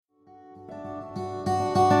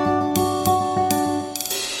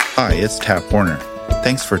Hi, it's Tap Horner.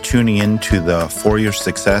 Thanks for tuning in to the For Your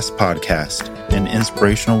Success podcast, an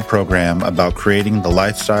inspirational program about creating the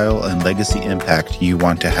lifestyle and legacy impact you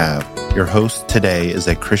want to have. Your host today is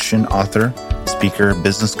a Christian author, speaker,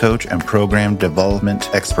 business coach, and program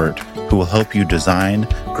development expert who will help you design,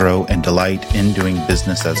 grow, and delight in doing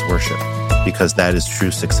business as worship, because that is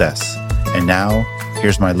true success. And now,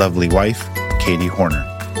 here's my lovely wife, Katie Horner.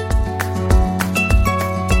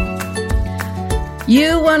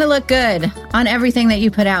 You want to look good on everything that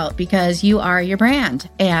you put out because you are your brand,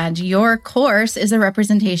 and your course is a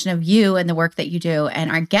representation of you and the work that you do. And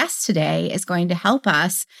our guest today is going to help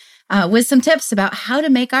us with some tips about how to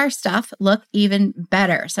make our stuff look even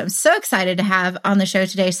better. So I'm so excited to have on the show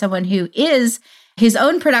today someone who is his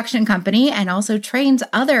own production company and also trains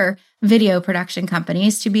other video production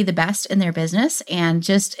companies to be the best in their business, and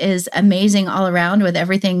just is amazing all around with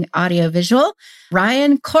everything audio visual.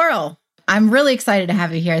 Ryan Corl. I'm really excited to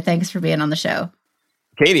have you here. Thanks for being on the show.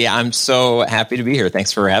 Katie, I'm so happy to be here.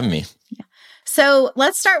 Thanks for having me. Yeah. So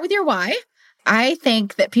let's start with your why. I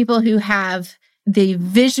think that people who have the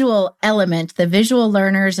visual element, the visual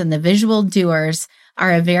learners and the visual doers,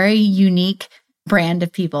 are a very unique brand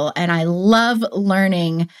of people. And I love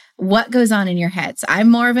learning what goes on in your heads. I'm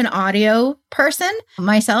more of an audio person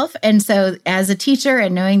myself. And so as a teacher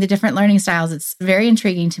and knowing the different learning styles, it's very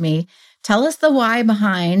intriguing to me. Tell us the why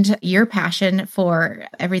behind your passion for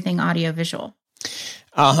everything audiovisual.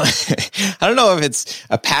 I don't know if it's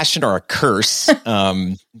a passion or a curse,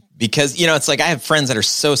 because, it's like I have friends that are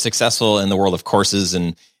so successful in the world of courses,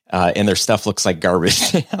 and their stuff looks like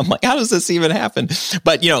garbage. I'm like, how does this even happen?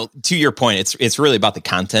 But, to your point, it's really about the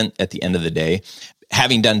content at the end of the day.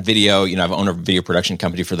 Having done video, I've owned a video production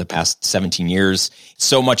company for the past 17 years.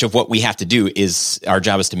 So much of what we have to do is our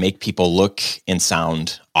job is to make people look and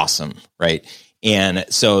sound awesome, right? And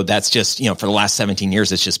so that's just, for the last 17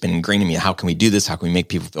 years, it's just been ingrained in me. How can we do this? How can we make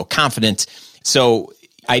people feel confident? So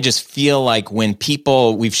I just feel like when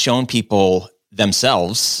we've shown people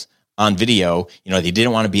themselves on video, they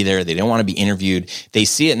didn't want to be there. They didn't want to be interviewed. They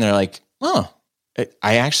see it and they're like, oh,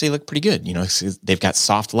 I actually look pretty good. They've got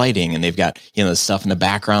soft lighting and they've got, the stuff in the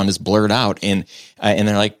background is blurred out. And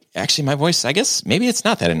they're like, actually, my voice, I guess maybe it's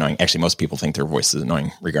not that annoying. Actually, most people think their voice is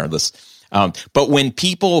annoying regardless. But when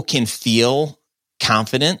people can feel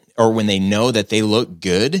confident, or when they know that they look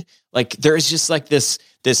good, like there's just like this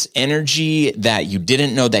energy that you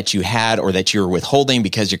didn't know that you had, or that you were withholding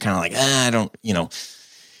because you're kind of like, I don't,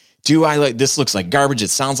 do I like, this looks like garbage. It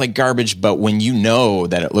sounds like garbage. But when you know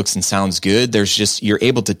that it looks and sounds good, you're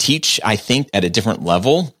able to teach, I think, at a different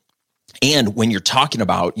level. And when you're talking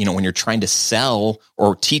about, when you're trying to sell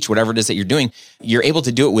or teach whatever it is that you're doing, you're able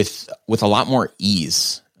to do it with a lot more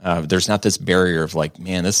ease. There's not this barrier of like,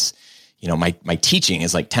 man, this, my teaching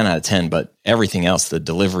is like 10 out of 10, but everything else, the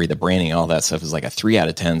delivery, the branding, all that stuff is like a 3 out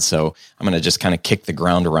of 10. So I'm going to just kind of kick the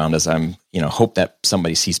ground around as I'm, hope that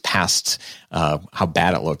somebody sees past how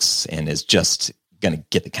bad it looks and is just going to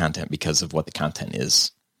get the content because of what the content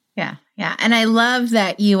is. Yeah. Yeah. And I love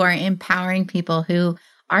that you are empowering people who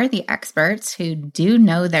are the experts, who do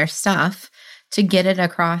know their stuff, to get it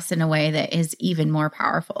across in a way that is even more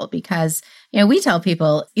powerful. Because, we tell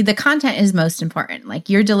people the content is most important. Like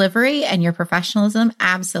your delivery and your professionalism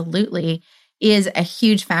absolutely is a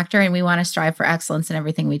huge factor. And we want to strive for excellence in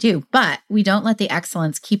everything we do. But we don't let the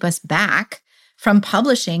excellence keep us back from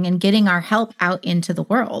publishing and getting our help out into the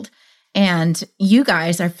world. And you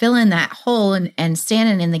guys are filling that hole and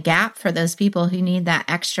standing in the gap for those people who need that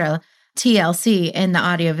extra TLC in the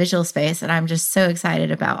audiovisual space. And I'm just so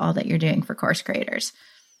excited about all that you're doing for course creators.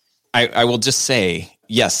 I will just say,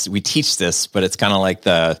 yes, we teach this, but it's kind of like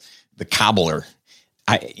the cobbler.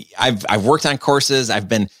 I've worked on courses. I've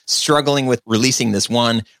been struggling with releasing this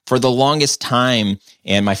one for the longest time.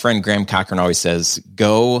 And my friend Graham Cochran always says,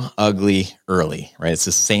 go ugly early, right? It's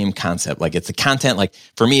the same concept. Like it's the content, like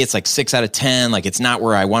for me, it's like 6 out of 10. Like it's not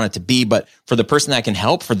where I want it to be, but for the person that can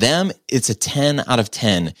help, for them, it's a 10 out of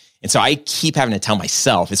 10. And so I keep having to tell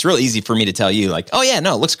myself, it's real easy for me to tell you like, oh yeah,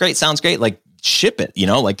 no, it looks great. Sounds great. Like ship it,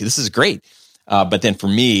 like this is great. But then for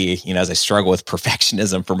me, as I struggle with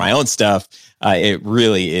perfectionism for my own stuff, it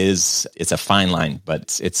really is, it's a fine line,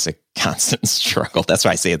 but it's a constant struggle. That's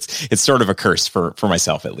why I say it's sort of a curse for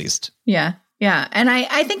myself, at least. Yeah. Yeah. And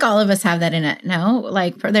I think all of us have that in it. No,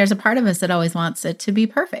 like there's a part of us that always wants it to be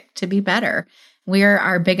perfect, to be better. We're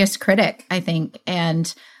our biggest critic, I think.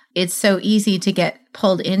 And it's so easy to get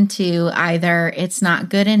pulled into either it's not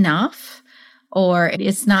good enough or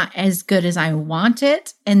it's not as good as I want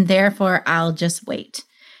it, and therefore I'll just wait.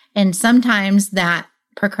 And sometimes that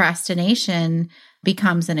procrastination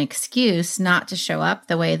becomes an excuse not to show up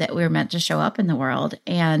the way that we're meant to show up in the world.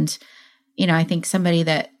 And, I think somebody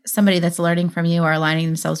that's learning from you or aligning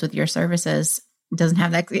themselves with your services doesn't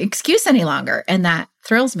have that excuse any longer. And that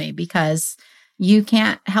thrills me because you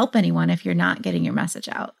can't help anyone if you're not getting your message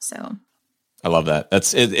out. So I love that.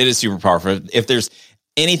 It is super powerful. If there's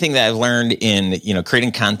anything that I've learned in,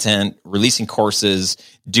 creating content, releasing courses,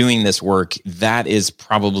 doing this work, that is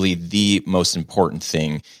probably the most important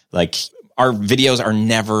thing. Like, our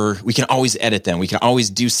videos we can always edit them. We can always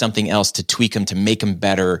do something else to tweak them, to make them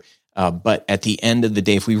better. But at the end of the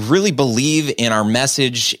day, if we really believe in our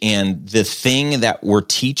message and the thing that we're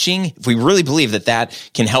teaching, if we really believe that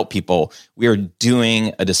can help people, we are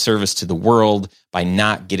doing a disservice to the world by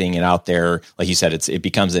not getting it out there. Like you said, it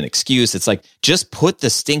becomes an excuse. It's like, just put the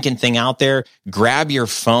stinking thing out there, grab your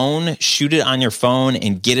phone, shoot it on your phone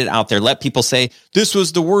and get it out there. Let people say, this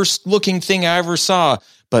was the worst looking thing I ever saw.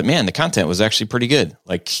 But man, the content was actually pretty good.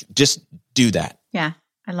 Like, just do that. Yeah,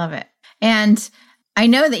 I love it. And I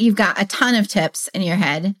know that you've got a ton of tips in your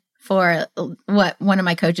head for what one of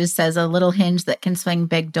my coaches says, a little hinge that can swing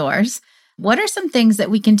big doors. What are some things that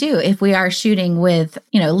we can do if we are shooting with,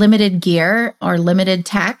 limited gear or limited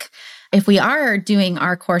tech? If we are doing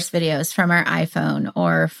our course videos from our iPhone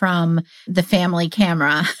or from the family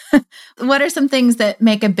camera, what are some things that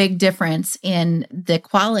make a big difference in the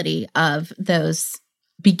quality of those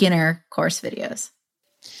beginner course videos?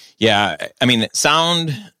 Yeah, I mean,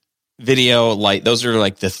 sound, video, light, those are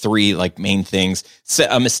like the three main things. So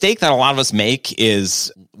a mistake that a lot of us make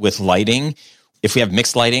is with lighting. If we have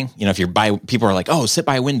mixed lighting, if you're people are like, oh, sit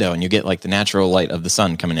by a window and you get the natural light of the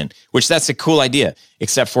sun coming in, which that's a cool idea,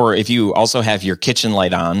 except for if you also have your kitchen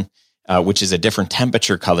light on, which is a different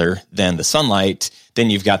temperature color than the sunlight, then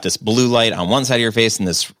you've got this blue light on one side of your face and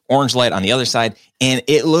this orange light on the other side, and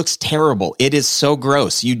it looks terrible. It is so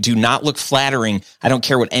gross. You do not look flattering. I don't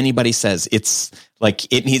care what anybody says. It's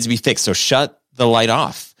it needs to be fixed. So shut the light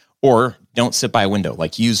off or don't sit by a window.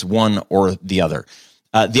 Use one or the other.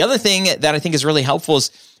 The other thing that I think is really helpful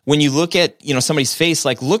is when you look at, somebody's face,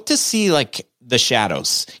 look to see the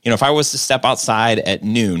shadows. If I was to step outside at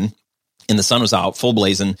noon and the sun was out full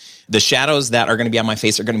blazing, the shadows that are going to be on my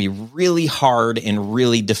face are going to be really hard and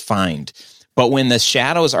really defined. But when the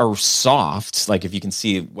shadows are soft, if you can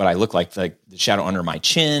see what I look like the shadow under my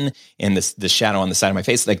chin and the shadow on the side of my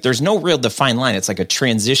face, there's no real defined line. It's like a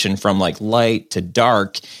transition from light to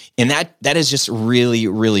dark. And that is just really,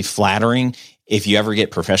 really flattering. If you ever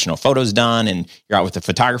get professional photos done and you're out with a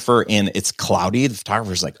photographer and it's cloudy, the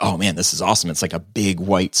photographer's like, oh man, this is awesome. It's like a big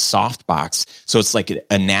white soft box. So it's like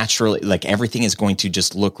a natural, everything is going to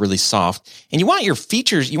just look really soft. And you want your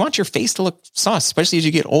features, you want your face to look soft, especially as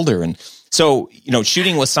you get older. And so,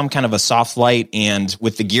 shooting with some kind of a soft light and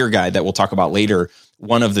with the gear guide that we'll talk about later,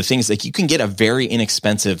 one of the things you can get a very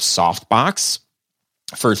inexpensive soft box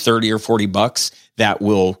for $30 or $40 that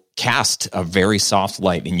will cast a very soft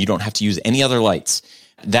light and you don't have to use any other lights.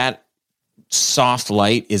 That soft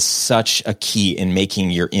light is such a key in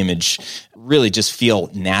making your image really just feel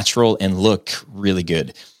natural and look really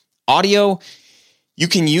good. Audio, you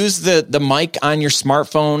can use the mic on your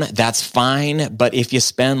smartphone. That's fine. But if you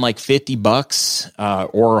spend $50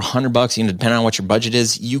 or $100, depending on what your budget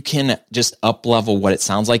is, you can just up level what it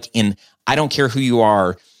sounds like. And I don't care who you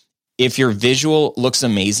are. If your visual looks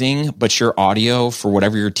amazing, but your audio for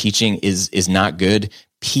whatever you're teaching is not good,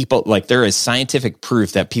 people there is scientific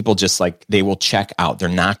proof that people just they will check out. They're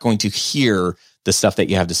not going to hear the stuff that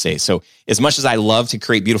you have to say. So as much as I love to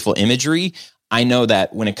create beautiful imagery, I know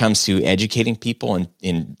that when it comes to educating people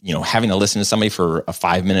and having to listen to somebody for a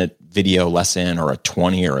 5-minute video lesson or a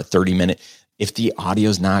 20 or a 30-minute, if the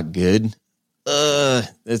audio's not good,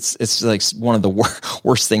 it's one of the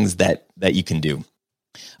worst things that you can do.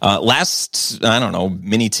 Last, I don't know,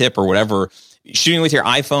 mini tip or whatever, shooting with your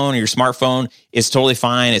iPhone or your smartphone is totally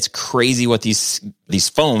fine. It's crazy what these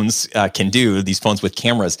phones can do, these phones with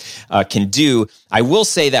cameras can do. I will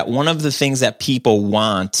say that one of the things that people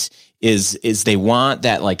want is they want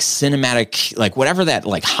that cinematic, whatever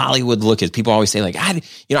that Hollywood look is. People always say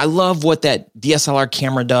I love what that DSLR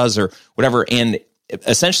camera does or whatever. And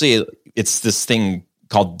essentially it's this thing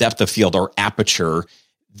called depth of field or aperture,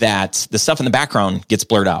 that the stuff in the background gets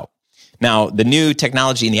blurred out. Now, the new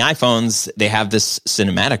technology in the iPhones, they have this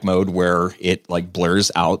cinematic mode where it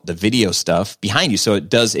blurs out the video stuff behind you. So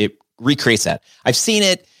it recreates that. I've seen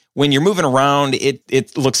it when you're moving around.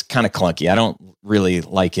 It looks kind of clunky. I don't really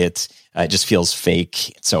like it. It just feels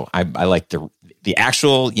fake. So I like the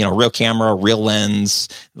actual, real camera, real lens,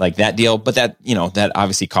 that deal. But that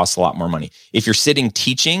obviously costs a lot more money. If you're sitting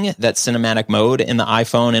teaching, that cinematic mode in the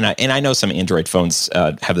iPhone, and I know some Android phones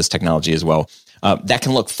have this technology as well. that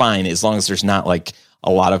can look fine as long as there's not like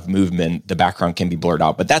a lot of movement. The background can be blurred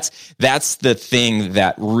out. But that's the thing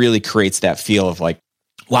that really creates that feel of like,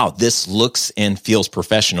 wow, this looks and feels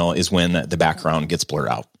professional, is when the background gets blurred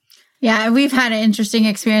out. Yeah, we've had an interesting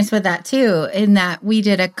experience with that too, in that we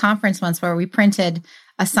did a conference once where we printed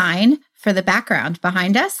a sign for the background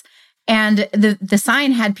behind us, and the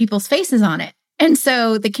sign had people's faces on it. And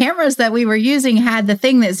so the cameras that we were using had the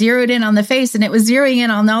thing that zeroed in on the face, and it was zeroing in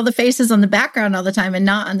on all the faces on the background all the time and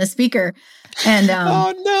not on the speaker. And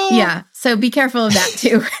oh no. Yeah, so be careful of that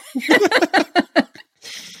too.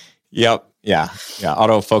 Yep. Yeah.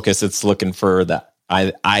 Autofocus, it's looking for the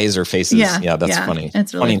eyes or faces. Yeah, that's funny.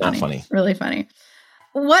 It's really funny, not funny. Really funny.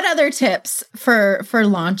 What other tips for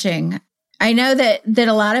launching? I know that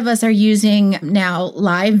a lot of us are using now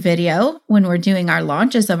live video when we're doing our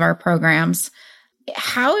launches of our programs.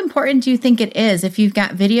 How important do you think it is, if you've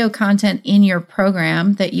got video content in your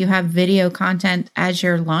program, that you have video content as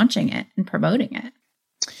you're launching it and promoting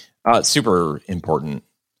it? Super important.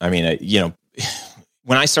 I mean,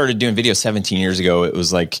 when I started doing video 17 years ago, it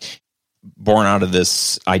was like born out of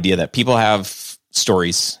this idea that people have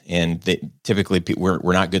stories, and typically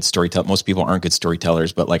we're not good storytellers. Most people aren't good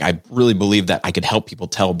storytellers, but like I really believe that I could help people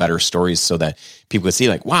tell better stories so that people could see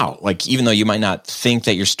like, wow, like even though you might not think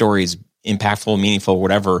that your story is impactful, meaningful,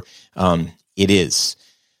 whatever, it is.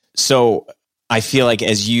 So I feel like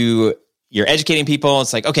as you're educating people,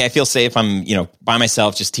 it's like, okay, I feel safe. I'm, by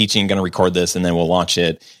myself, just teaching, going to record this, and then we'll launch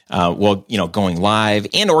it. Going live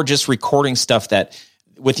and or just recording stuff that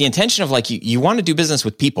with the intention of like, you want to do business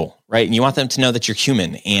with people, right? And you want them to know that you're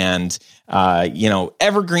human and,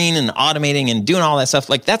 evergreen and automating and doing all that stuff.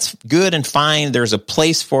 Like that's good and fine. There's a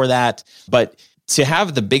place for that. But to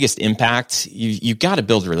have the biggest impact, you've got to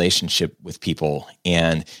build a relationship with people,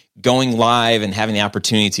 and going live and having the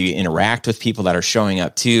opportunity to interact with people that are showing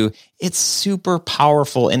up too. It's super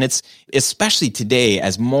powerful. And it's especially today,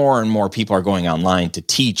 as more and more people are going online to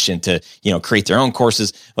teach and to, create their own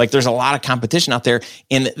courses. Like there's a lot of competition out there.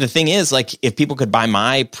 And the thing is, like, if people could buy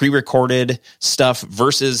my pre-recorded stuff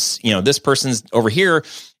versus, this person's over here,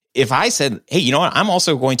 if I said, hey, you know what, I'm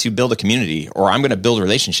also going to build a community, or I'm going to build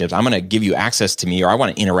relationships, I'm going to give you access to me, or I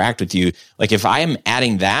want to interact with you. Like if I am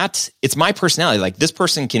adding that, it's my personality. Like this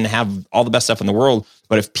person can have all the best stuff in the world,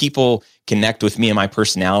 but if people connect with me and my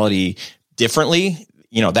personality differently,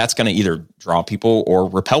 that's going to either draw people or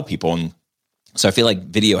repel people. And so I feel like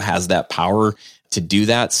video has that power to do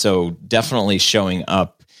that. So definitely showing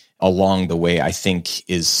up along the way, I think,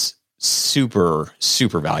 is super,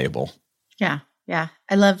 super valuable. Yeah. Yeah,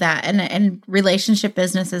 I love that. And relationship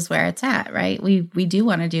business is where it's at, right? We do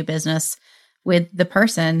want to do business with the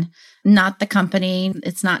person, not the company.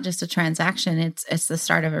 It's not just a transaction. It's the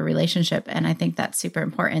start of a relationship. And I think that's super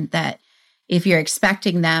important, that if you're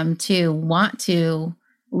expecting them to want to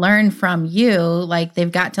learn from you, like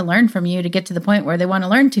they've got to learn from you to get to the point where they want to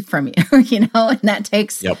learn from you, and that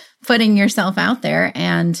takes putting yourself out there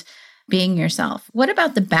and being yourself. What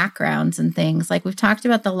about the backgrounds and things? Like we've talked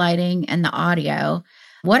about the lighting and the audio.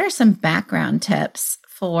 What are some background tips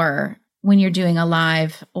for when you're doing a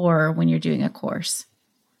live or when you're doing a course?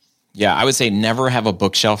 Yeah, I would say never have a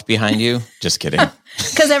bookshelf behind you. Just kidding.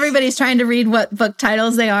 Because everybody's trying to read what book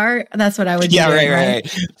titles they are. That's what I would do. Yeah, right.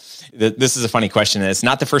 This is a funny question. It's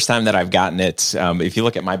not the first time that I've gotten it. If you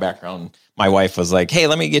look at my background, my wife was like, hey,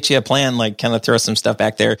 let me get you a plan, like kind of throw some stuff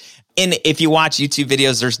back there. And if you watch YouTube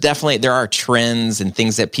videos, there are trends and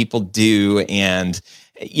things that people do. And,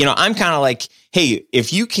 I'm kind of like, hey,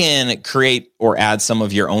 if you can create or add some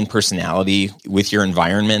of your own personality with your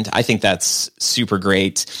environment, I think that's super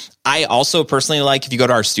great. I also personally like, if you go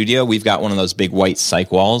to our studio, we've got one of those big white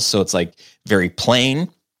cyc walls. So it's like very plain,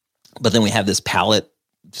 but then we have this palette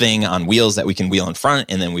thing on wheels that we can wheel in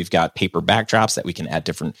front. And then we've got paper backdrops that we can add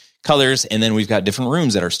different colors. And then we've got different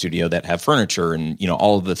rooms at our studio that have furniture and,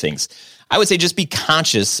 all of the things. I would say just be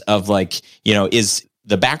conscious of like, is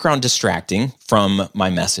the background distracting from my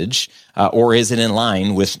message, or is it in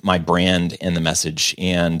line with my brand and the message?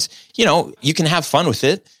 And, you can have fun with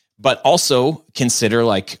it, but also consider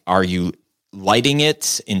like, are you lighting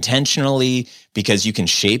it intentionally? Because you can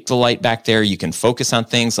shape the light back there. You can focus on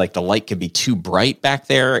things like the light could be too bright back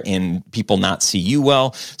there and people not see you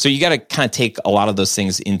well. So you got to kind of take a lot of those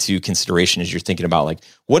things into consideration as you're thinking about like,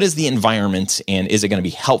 what is the environment and is it going to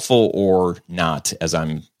be helpful or not as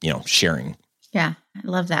I'm, sharing? Yeah, I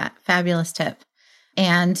love that. Fabulous tip.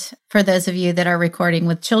 And for those of you that are recording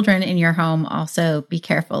with children in your home, also be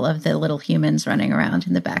careful of the little humans running around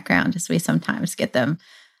in the background, as we sometimes get them.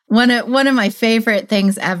 One of my favorite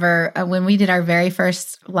things ever, when we did our very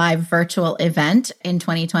first live virtual event in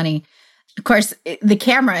 2020, of course, the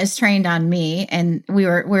camera is trained on me, and we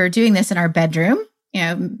were doing this in our bedroom.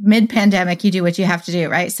 Mid-pandemic, you do what you have to do,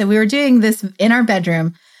 right? So we were doing this in our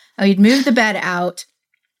bedroom. We'd moved the bed out.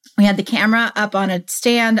 We had the camera up on a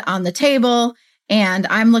stand on the table, and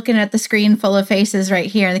I'm looking at the screen full of faces right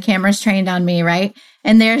here. The camera's trained on me, right?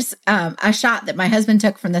 And there's a shot that my husband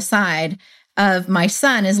took from the side of my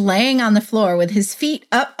son is laying on the floor with his feet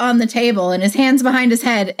up on the table and his hands behind his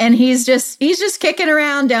head. And he's just kicking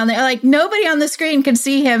around down there. Like, nobody on the screen could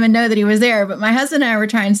see him and know that he was there. But my husband and I were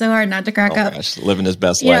trying so hard not to crack up. Gosh, living his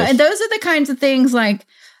best life. And those are the kinds of things like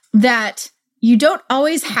that you don't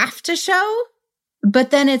always have to show,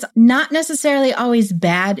 but then it's not necessarily always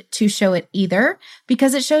bad to show it either,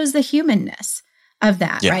 because it shows the humanness of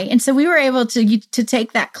that, right? And so we were able to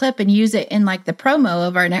take that clip and use it in like the promo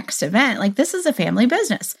of our next event. Like, this is a family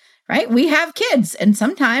business, right? We have kids, and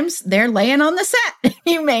sometimes they're laying on the set.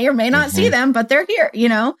 You may or may not see them, but they're here,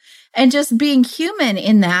 and just being human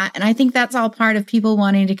in that. And I think that's all part of people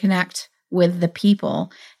wanting to connect with the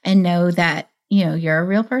people and know that, you're a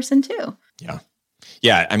real person too. Yeah.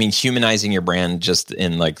 Yeah. I mean, humanizing your brand just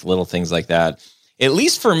in like little things like that. At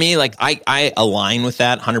least for me, like I align with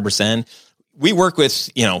that 100%. We work with,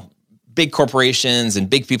 big corporations and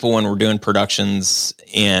big people when we're doing productions,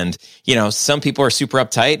 and, some people are super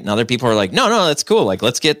uptight and other people are like, no, that's cool. Like,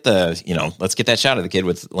 let's get that shot of the kid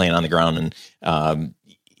with laying on the ground. And,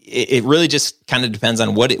 it really just kind of depends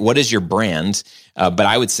on what is your brand. But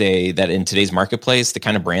I would say that in today's marketplace, the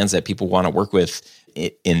kind of brands that people want to work with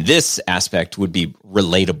in this aspect would be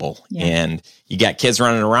relatable. Yeah. And you got kids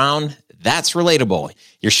running around, that's relatable.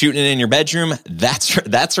 You're shooting it in your bedroom, that's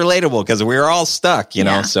relatable, because we're all stuck,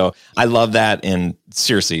 know? So I love that, and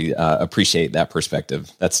seriously appreciate that perspective.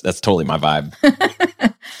 That's totally my vibe.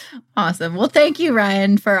 Awesome. Well, thank you,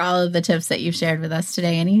 Ryan, for all of the tips that you've shared with us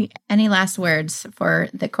today. Any last words for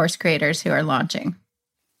the course creators who are launching?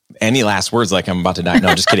 Any last words? Like I'm about to die.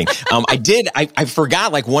 No, just kidding. I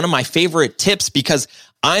forgot like one of my favorite tips, because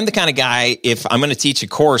I'm the kind of guy, if I'm going to teach a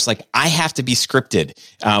course, like I have to be scripted.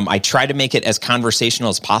 I try to make it as conversational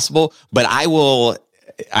as possible, but I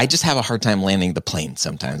just have a hard time landing the plane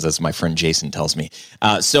sometimes, as my friend Jason tells me.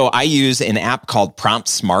 So I use an app called Prompt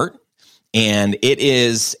Smart, and it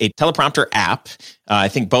is a teleprompter app. I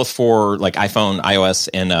think both for like iPhone, iOS,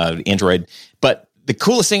 and Android. But the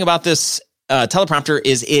coolest thing about this teleprompter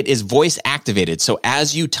is it is voice activated. So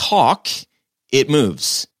as you talk, it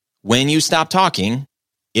moves. When you stop talking,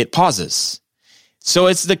 it pauses. So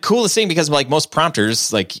it's the coolest thing, because like most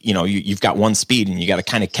prompters, like, you've got one speed and you got to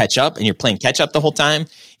kind of catch up, and you're playing catch up the whole time.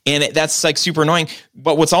 And that's like super annoying.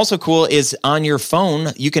 But what's also cool is on your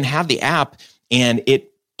phone, you can have the app, and it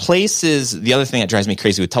places, the other thing that drives me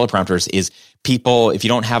crazy with teleprompters is people, if you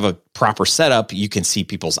don't have a proper setup, you can see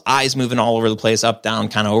people's eyes moving all over the place, up, down,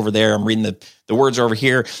 kind of over there. I'm reading the words over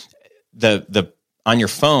here. The on your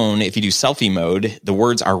phone, if you do selfie mode, the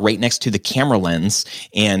words are right next to the camera lens.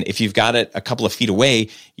 And if you've got it a couple of feet away,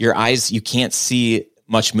 your eyes, you can't see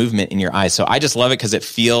much movement in your eyes. So I just love it because it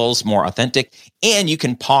feels more authentic, and you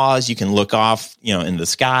can pause, you can look off, in the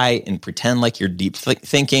sky and pretend like you're deep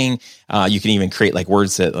thinking. You can even create like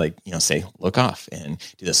words that like, say, look off and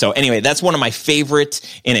do this. So anyway, that's one of my favorite,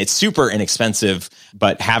 and it's super inexpensive,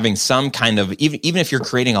 but having some kind of, even if you're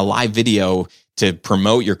creating a live video to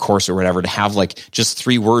promote your course or whatever, to have like just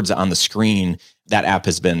 3 words on the screen, that app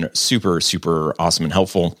has been super, super awesome and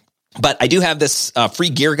helpful. But I do have this free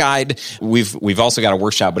gear guide. We've also got a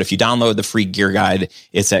workshop, but if you download the free gear guide,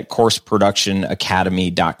 it's at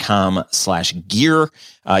courseproductionacademy.com/gear.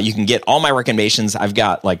 You can get all my recommendations. I've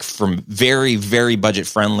got like from very, very budget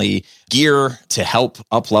friendly gear to help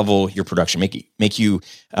up level your production, make you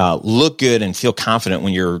look good and feel confident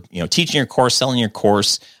when you're, teaching your course, selling your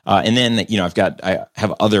course. And then, I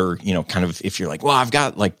have other, kind of, if you're like, well, I've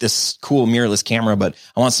got like this cool mirrorless camera, but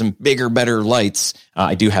I want some bigger, better lights.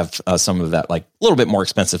 I do have some of that, like a little bit more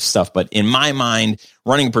expensive stuff. But in my mind,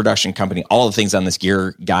 running a production company, all the things on this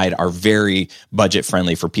gear guide are very budget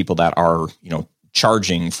friendly for people that are,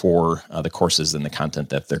 charging for the courses and the content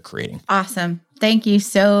that they're creating. Awesome. Thank you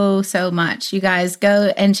so, so much. You guys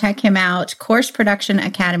go and check him out,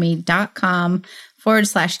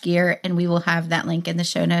 courseproductionacademy.com/gear, and we will have that link in the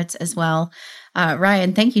show notes as well.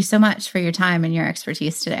 Ryan, thank you so much for your time and your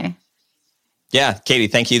expertise today. Yeah, Katie,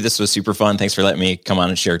 thank you. This was super fun. Thanks for letting me come on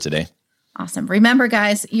and share today. Awesome. Remember,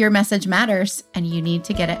 guys, your message matters, and you need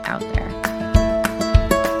to get it out there.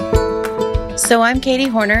 So I'm Katie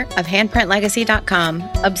Horner of handprintlegacy.com,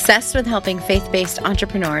 obsessed with helping faith-based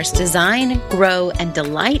entrepreneurs design, grow, and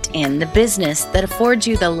delight in the business that affords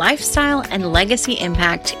you the lifestyle and legacy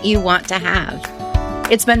impact you want to have.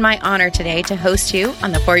 It's been my honor today to host you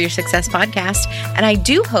on the For Your Success podcast, and I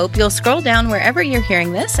do hope you'll scroll down wherever you're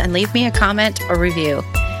hearing this and leave me a comment or review.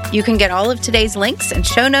 You can get all of today's links and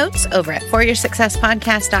show notes over at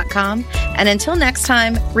foryoursuccesspodcast.com. And until next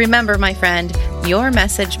time, remember, my friend, your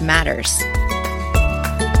message matters.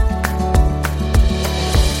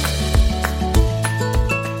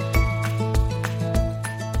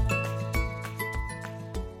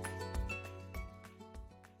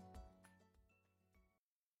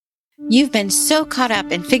 You've been so caught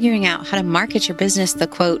up in figuring out how to market your business the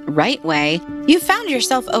quote right way, you've found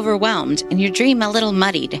yourself overwhelmed and your dream a little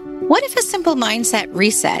muddied. What if a simple mindset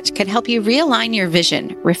reset could help you realign your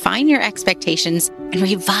vision, refine your expectations, and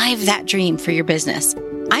revive that dream for your business?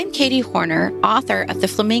 I'm Katie Horner, author of The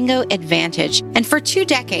Flamingo Advantage, and for 2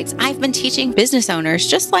 decades, I've been teaching business owners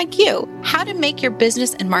just like you how to make your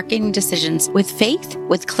business and marketing decisions with faith,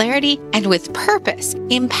 with clarity, and with purpose,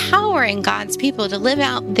 empowering God's people to live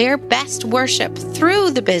out their best worship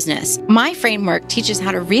through the business. My framework teaches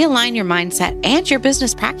how to realign your mindset and your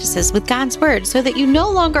business practices with God's Word so that you no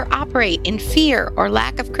longer operate in fear or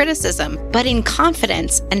lack of criticism, but in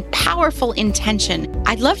confidence and powerful intention.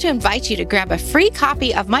 I'd love to invite you to grab a free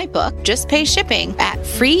copy of my book, just pay shipping, at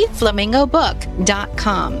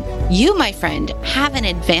freeflamingobook.com. You, my friend, have an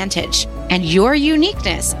advantage, and your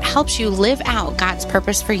uniqueness helps you live out God's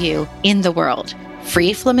purpose for you in the world.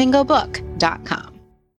 freeflamingobook.com.